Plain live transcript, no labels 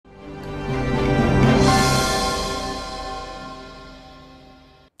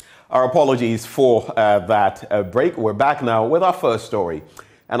Our apologies for that break. We're back now with our first story.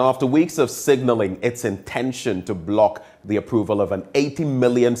 And after weeks of signaling its intention to block the approval of an 80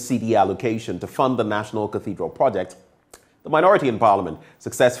 million cedi allocation to fund the National Cathedral project, the minority in Parliament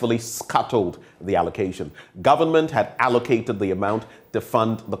successfully scuttled the allocation. Government had allocated the amount to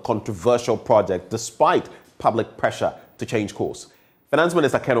fund the controversial project despite public pressure to change course. Finance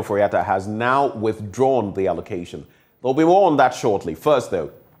Minister Ken Ofori-Atta has now withdrawn the allocation. There'll be more on that shortly. First,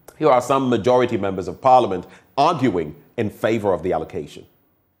 though, here are some majority members of Parliament arguing in favor of the allocation.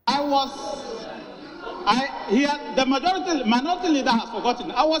 The minority leader has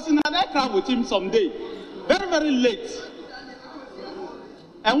forgotten. I was in an aircraft with him someday, very, very late.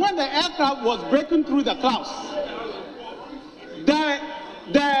 And when the aircraft was breaking through the clouds, the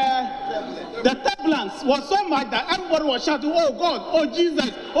turbulence was so much that everybody was shouting, "Oh God, oh Jesus,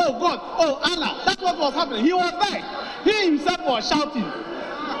 oh God, oh Allah." That's what was happening. He was there. He himself was shouting.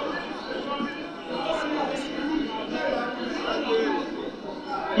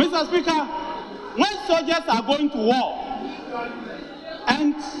 Mr. Speaker, when soldiers are going to war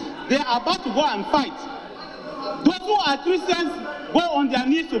and they are about to go and fight, those who are Christians go on their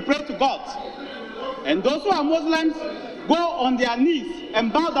knees to pray to God. And those who are Muslims go on their knees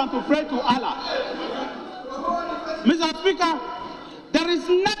and bow down to pray to Allah. Mr. Speaker, there is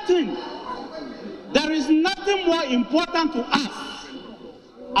nothing more important to us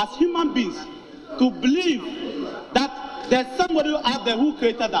as human beings to believe that there's somebody out there who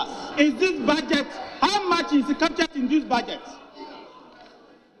created us. Is this budget, how much is captured in this budget?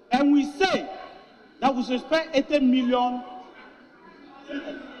 And we say that we should spend 80 million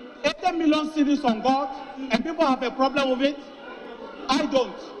cedis on God, and people have a problem with it. I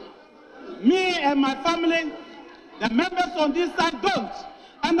don't. Me and my family, the members on this side don't.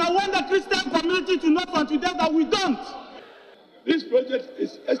 And I want the Christian community to know from today that we don't. This project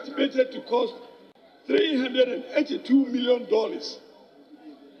is estimated to cost $382 million.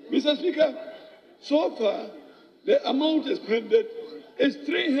 Mr. Speaker, so far, the amount expended is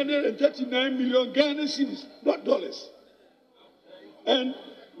 339 million Ghana cedis, not dollars. And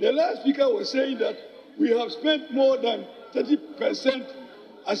the last speaker was saying that we have spent more than 30%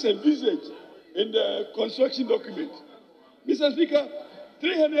 as envisaged in the construction document. Mr. Speaker,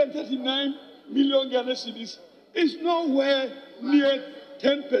 339 million Ghana cedis is nowhere near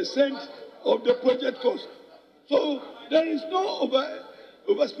 10% of the project cost. So there is no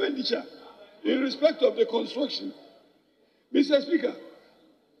overexpenditure in respect of the construction. Mr. Speaker,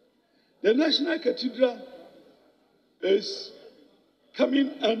 the National Cathedral is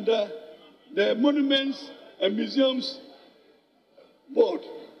coming under the Monuments and Museums Board.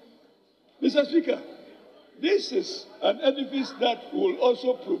 Mr. Speaker, this is an edifice that will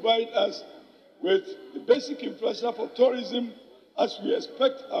also provide us with the basic infrastructure for tourism as we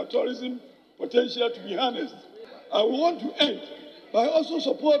expect our tourism potential to be harnessed. I want to end by also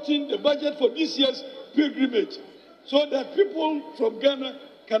supporting the budget for this year's pilgrimage so that people from Ghana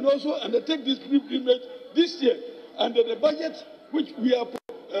can also undertake this pilgrimage this year under the budget which we are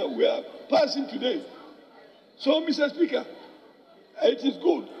passing today. So, Mr. Speaker, it is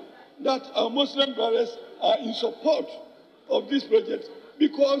good that our Muslim brothers are in support of this project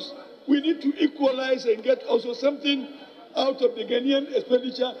because we need to equalize and get also something out of the Ghanaian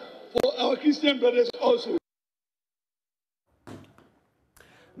expenditure for our Christian brothers also.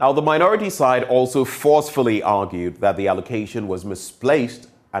 Now, the minority side also forcefully argued that the allocation was misplaced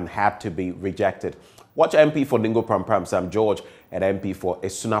and had to be rejected. Watch MP for Ningo Prampram Sam George and MP for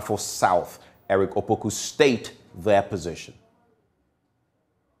Esunafo South Eric Opoku state their position.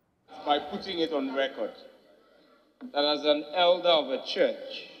 By putting it on record that as an elder of a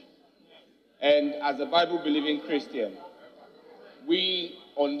church and as a Bible-believing Christian, we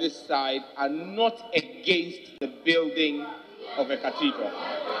on this side are not against the building of a cathedral.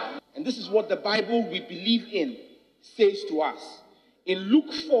 And this is what the Bible we believe in says to us. In Luke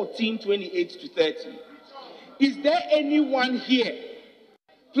 14:28-30, is there anyone here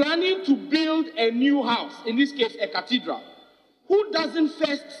planning to build a new house, in this case a cathedral, who doesn't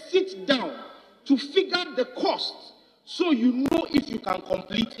first sit down to figure the cost so you know if you can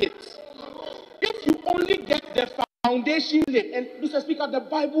complete it? If you only get the foundation laid, and Mr. Speaker, the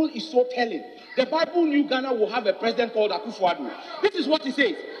Bible is so telling. The Bible knew Ghana will have a president called Akakpo. This is what he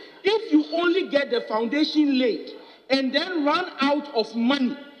says. If you only get the foundation laid and then run out of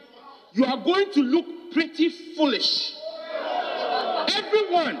money, you are going to look pretty foolish.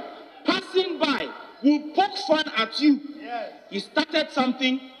 Everyone passing by will poke fun at you. He started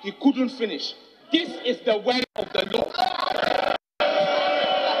something he couldn't finish. This is the word of the Lord.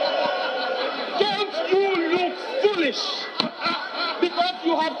 Don't you look foolish because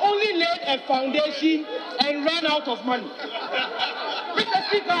you have only laid a foundation and run out of money. Mr.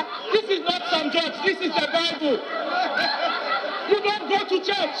 Speaker, this is not some church, this is the Bible. You don't go to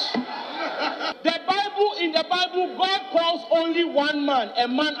church. In the Bible, God calls only one man, a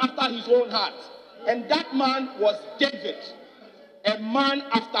man after his own heart. And that man was David, a man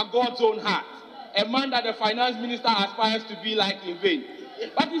after God's own heart. A man that the finance minister aspires to be like in vain.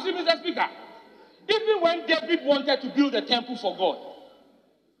 But you see, Mr. Speaker, even when David wanted to build a temple for God,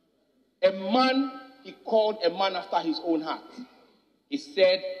 a man he called a man after his own heart. He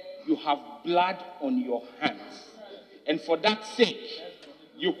said, you have blood on your hands. And for that sake,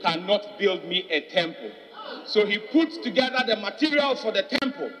 you cannot build me a temple. So he puts together the materials for the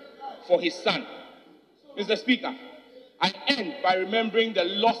temple for his son. Mr. Speaker, I end by remembering the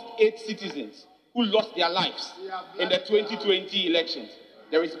lost 8 citizens who lost their lives in the 2020 elections.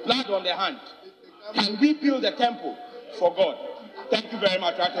 There is blood on their hand. Can we build a temple for God? Thank you very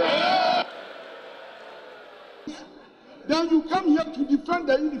much, Dr. Then you come here to defend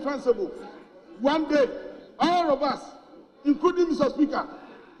the indefensible. One day, all of us, including Mr. Speaker,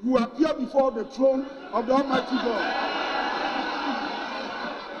 will appear before the throne of the Almighty God.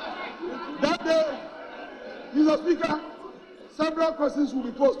 That day, Mr. Speaker, several questions will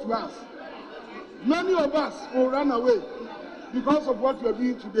be posed to us. Many of us will run away because of what we are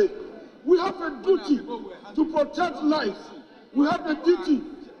doing today. We have a duty to protect lives. We have a duty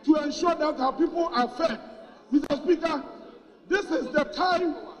to ensure that our people are fed. Mr. Speaker, this is the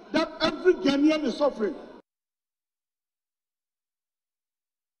time that every Ghanaian is suffering.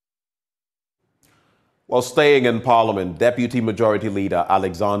 While staying in Parliament, Deputy Majority Leader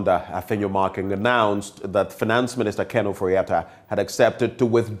Alexander Afenyo-Marking announced that Finance Minister Ken Ofori-Atta had accepted to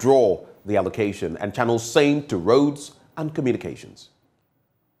withdraw the allocation and channel same to roads and communications.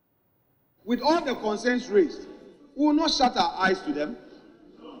 With all the concerns raised, we will not shut our eyes to them.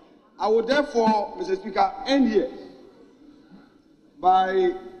 I will therefore, Mr. Speaker, end here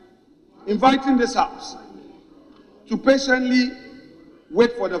by inviting this House to patiently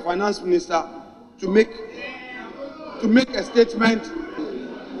wait for the Finance Minister to make a statement.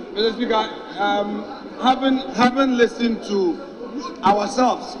 Mr. Speaker, having listened to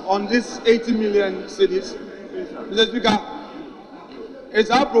ourselves on this 80 million cities, Mr. Speaker, it's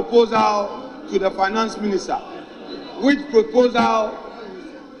our proposal to the Finance Minister, which proposal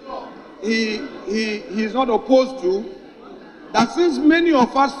he is not opposed to, that since many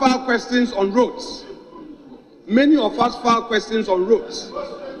of us file questions on roads,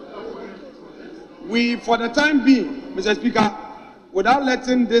 we, for the time being, Mr. Speaker, without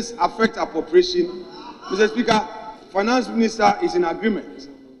letting this affect appropriation, Mr. Speaker, Finance Minister is in agreement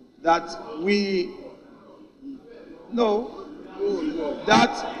that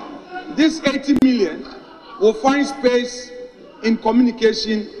that this 80 million will find space in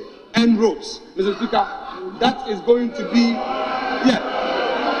communication and roads. Mr. Speaker, that is going to be, yes.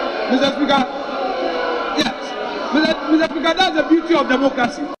 Mr. Speaker, yes. Mr. Speaker, that's the beauty of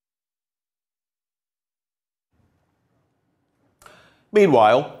democracy.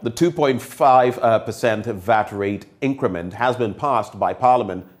 Meanwhile, the 2.5% VAT rate increment has been passed by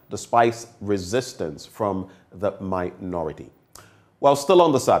Parliament despite resistance from the minority. While still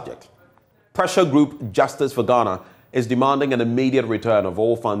on the subject, pressure group Justice for Ghana is demanding an immediate return of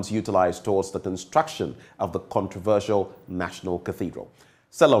all funds utilized towards the construction of the controversial National Cathedral.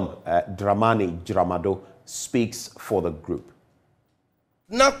 Salom Dramani Dramado speaks for the group.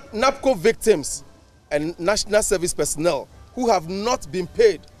 NAPCO victims and National Service personnel who have not been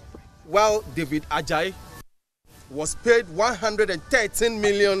paid, while David Ajayi was paid 113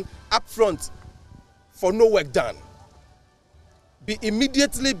 million upfront for no work done,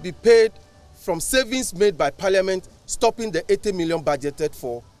 immediately be paid from savings made by Parliament, stopping the 80 million budgeted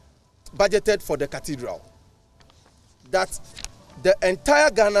for the cathedral. That the entire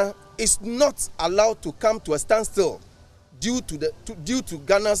Ghana is not allowed to come to a standstill due to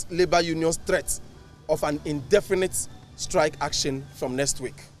Ghana's labor union's threat of an indefinite strike action from next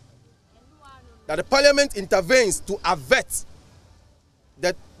week. That the Parliament intervenes to avert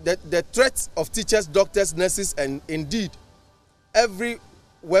the threats of teachers, doctors, nurses, and indeed every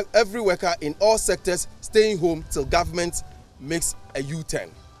worker in all sectors staying home till government makes a U-turn.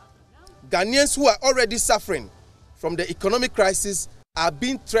 Ghanaians who are already suffering from the economic crisis are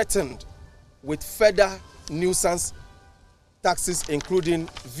being threatened with further nuisance taxes, including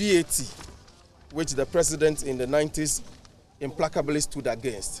VAT, which the president in the 90s implacably stood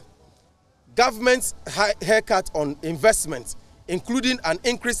against. Government's haircut on investment, including an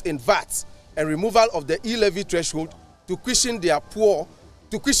increase in VAT and removal of the e-levy threshold to cushion the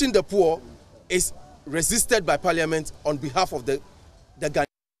poor, is resisted by Parliament on behalf of the Ghanaians.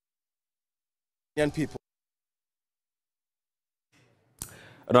 people.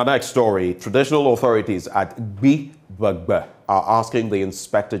 In our next story, traditional authorities at Gbegbe are asking the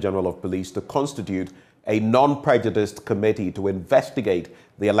Inspector General of Police to constitute a non-prejudiced committee to investigate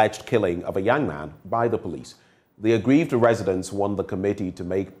the alleged killing of a young man by the police. The aggrieved residents want the committee to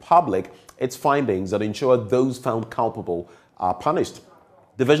make public its findings and ensure those found culpable are punished.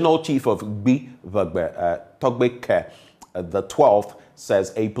 Divisional Chief of Gbegbe, Togbeke, the 12th,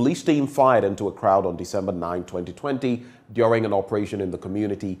 says a police team fired into a crowd on December 9, 2020 during an operation in the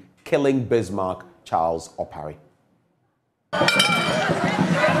community, killing Bismarck Charles Opari.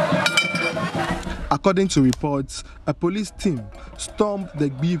 According to reports, a police team stormed the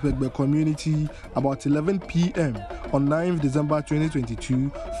Gbegbe community about 11 p.m. on 9 December 2022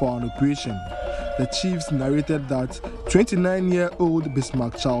 for an operation. The chiefs narrated that 29-year-old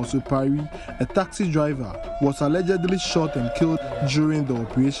Bismarck Charles Opari, a taxi driver, was allegedly shot and killed during the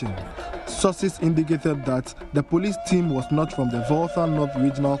operation. Sources indicated that the police team was not from the Volta North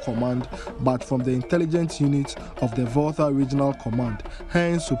Regional Command, but from the intelligence unit of the Volta Regional Command,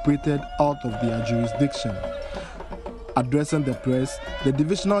 hence operated out of their jurisdiction. Addressing the press, the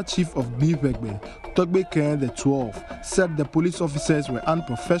divisional chief of Gbegbe, Togbeke the 12th, said the police officers were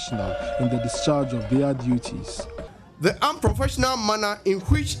unprofessional in the discharge of their duties. The unprofessional manner in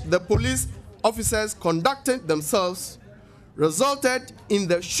which the police officers conducted themselves resulted in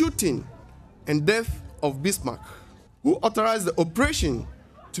the shooting and death of Bismarck, who authorized the operation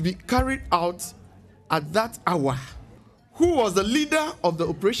to be carried out at that hour. Who was the leader of the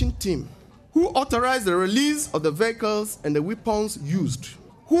operation team? Who authorized the release of the vehicles and the weapons used?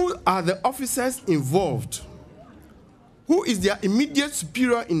 Who are the officers involved? Who is their immediate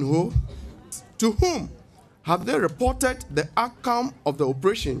superior in whole? To whom have they reported the outcome of the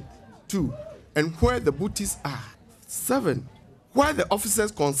operation to, and where the booties are? 7. Why the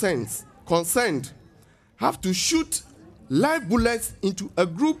officers concerned have to shoot live bullets into a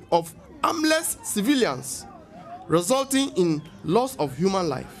group of armless civilians, resulting in loss of human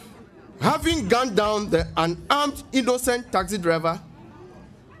life. Having gunned down the unarmed innocent taxi driver,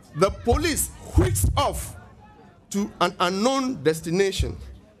 the police whisked off to an unknown destination.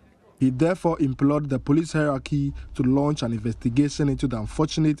 He therefore implored the police hierarchy to launch an investigation into the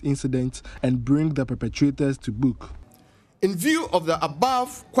unfortunate incident and bring the perpetrators to book. In view of the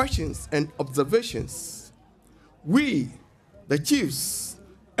above questions and observations, we, the chiefs,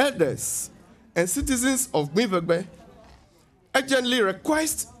 elders, and citizens of Gbegbe, urgently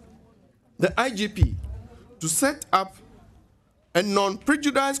request the IGP to set up a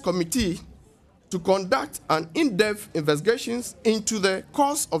non-prejudiced committee to conduct an in-depth investigation into the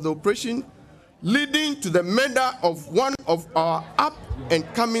cause of the operation leading to the murder of one of our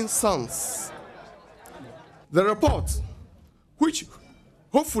up-and-coming sons. The report, which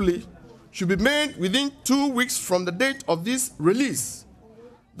hopefully should be made within 2 weeks from the date of this release,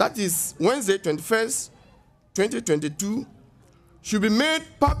 that is Wednesday, 21st, 2022, should be made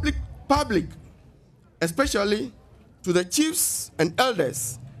public, especially to the chiefs and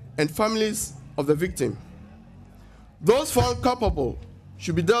elders and families of the victim. Those found culpable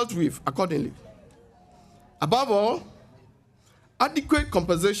should be dealt with accordingly. Above all, adequate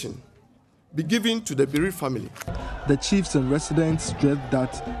compensation be given to the bereaved family. The chiefs and residents stressed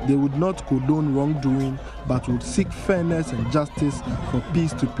that they would not condone wrongdoing, but would seek fairness and justice for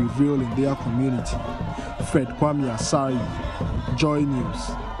peace to prevail in their community. Fred Kwame Asari, Joy News,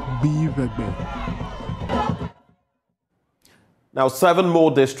 Gbegbe. Now, 7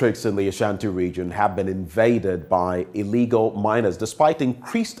 more districts in the Ashanti region have been invaded by illegal miners, despite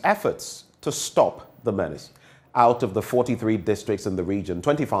increased efforts to stop the menace. Out of the 43 districts in the region,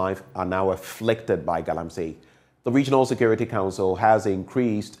 25 are now afflicted by galamsey. The Regional Security Council has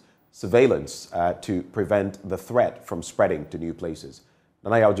increased surveillance to prevent the threat from spreading to new places.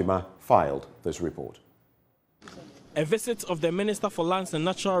 Nana Yaujima filed this report. A visit of the Minister for Lands and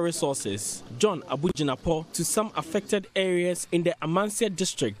Natural Resources, John Abujinapo, to some affected areas in the Amansia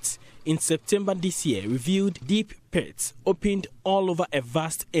district in September this year revealed deep pits opened all over a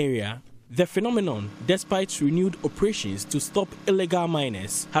vast area. The phenomenon, despite renewed operations to stop illegal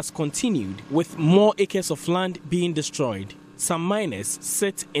miners, has continued, with more acres of land being destroyed. Some miners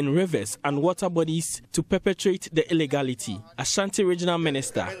sit in rivers and water bodies to perpetrate the illegality. Ashanti Regional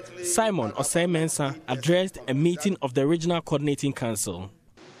Minister Simon Osei-Mensah addressed a meeting of the Regional Coordinating Council.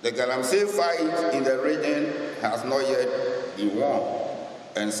 The galamsey fight in the region has not yet been won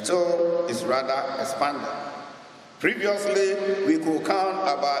and still is rather expanded. Previously, we could count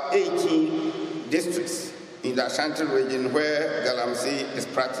about 18 districts in the Ashanti region where galamsey is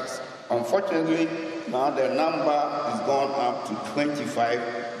practiced. Unfortunately, now the number has gone up to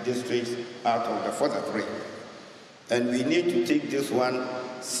 25 districts out of the 43. And we need to take this one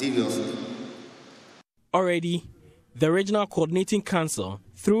seriously. Already, the Regional Coordinating Council,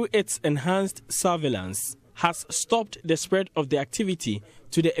 through its enhanced surveillance, has stopped the spread of the activity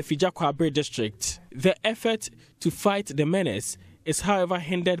to the Efija-Kwabre district. The effort to fight the menace is, however,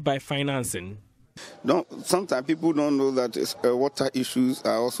 hindered by financing. Sometimes people don't know that water issues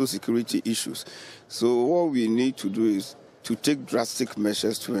are also security issues. So what we need to do is to take drastic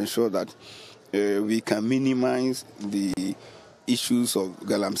measures to ensure that we can minimize the issues of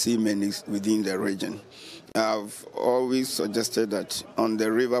galamsey menace within the region. I've always suggested that on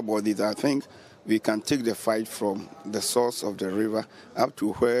the river bodies, I think we can take the fight from the source of the river up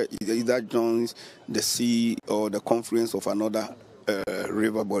to where it either joins the sea or the confluence of another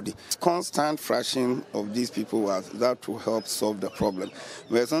river body. Constant thrashing of these people that will help solve the problem.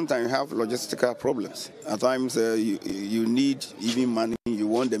 But sometimes you have logistical problems. At times you need even money. You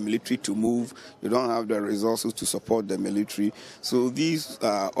want the military to move. You don't have the resources to support the military. So these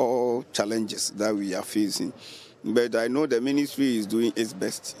are all challenges that we are facing. But I know the ministry is doing its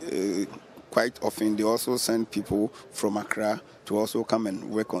best. Quite often they also send people from Accra to also come and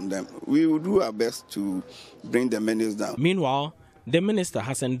work on them. We will do our best to bring the menace down. Meanwhile, the minister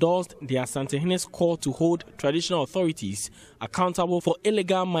has endorsed the Asantehene's call to hold traditional authorities accountable for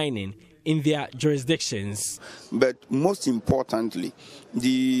illegal mining in their jurisdictions. But most importantly,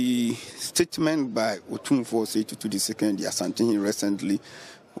 the statement by Otumfuo Osei-Tutu II, the Asantehene recently,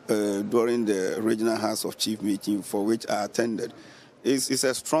 during the Regional House of Chief meeting for which I attended, is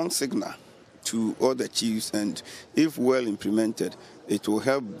a strong signal to all the chiefs, and if well implemented, it will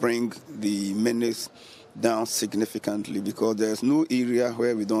help bring the menace down significantly, because there's no area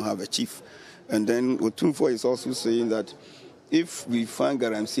where we don't have a chief. And then Otumfuo is also saying that if we find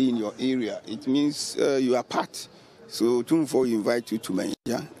galamsey in your area, it means you are part. So Otumfuo invite you to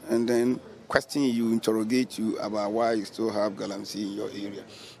Menja and then question you, interrogate you about why you still have galamsey in your area.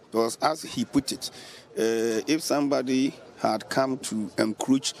 Because as he put it, if somebody had come to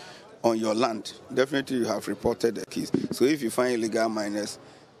encroach on your land, definitely you have reported the case. So if you find illegal miners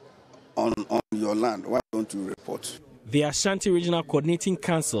on your land, why don't you report? The Ashanti Regional Coordinating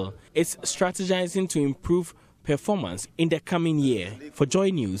Council is strategizing to improve performance in the coming year. For Joy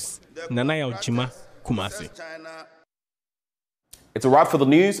News, Nanaya Ochima, Kumasi. It's a wrap for the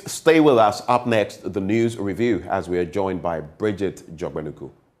news. Stay with us. Up next, the news review, as we are joined by Bridget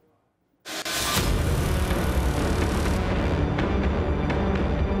Jogbenuku.